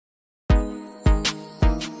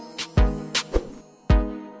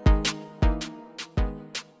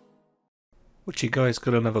What you guys,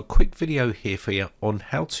 got another quick video here for you on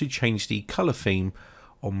how to change the color theme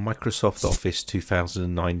on Microsoft Office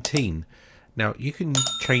 2019. Now you can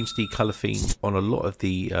change the color theme on a lot of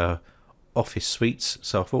the Office suites,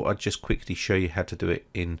 so I thought I'd just quickly show you how to do it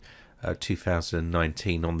in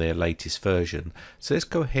 2019 on their latest version. So let's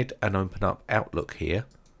go ahead and open up Outlook here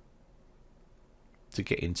to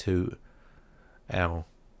get into our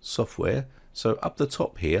software. So up the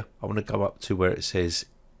top here, I want to go up to where it says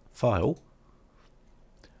File,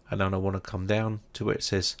 and then I want to come down to where it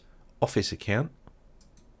says Office Account,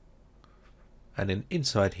 and then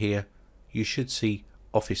inside here you should see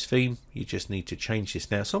Office Theme. You just need to change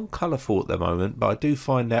this. Now it's on colourful at the moment, but I do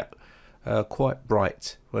find that quite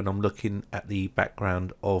bright when I'm looking at the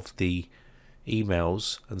background of the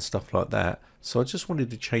emails and stuff like that. So I just wanted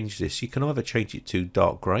to change this. You can either change it to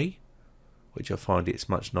dark grey, which I find it's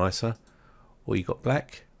much nicer, or you got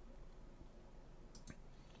black,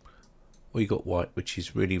 or you got white, which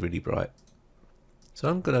is really bright. So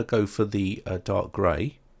I'm going to go for the dark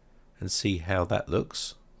grey and see how that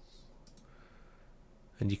looks.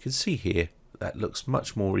 And you can see here that looks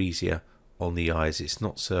much more easier on the eyes. It's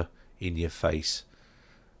not so in your face.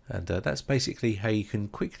 And that's basically how you can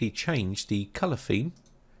quickly change the color theme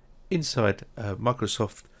inside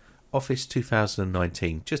Microsoft Office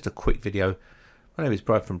 2019. Just a quick video. My name is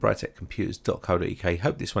Brian from briteccomputers.co.uk.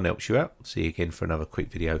 Hope this one helps you out. See you again for another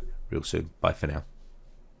quick video real soon. Bye for now.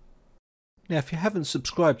 Now if you haven't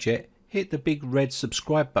subscribed yet, hit the big red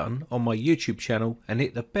subscribe button on my YouTube channel and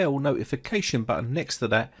hit the bell notification button next to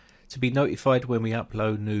that to be notified when we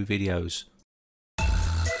upload new videos.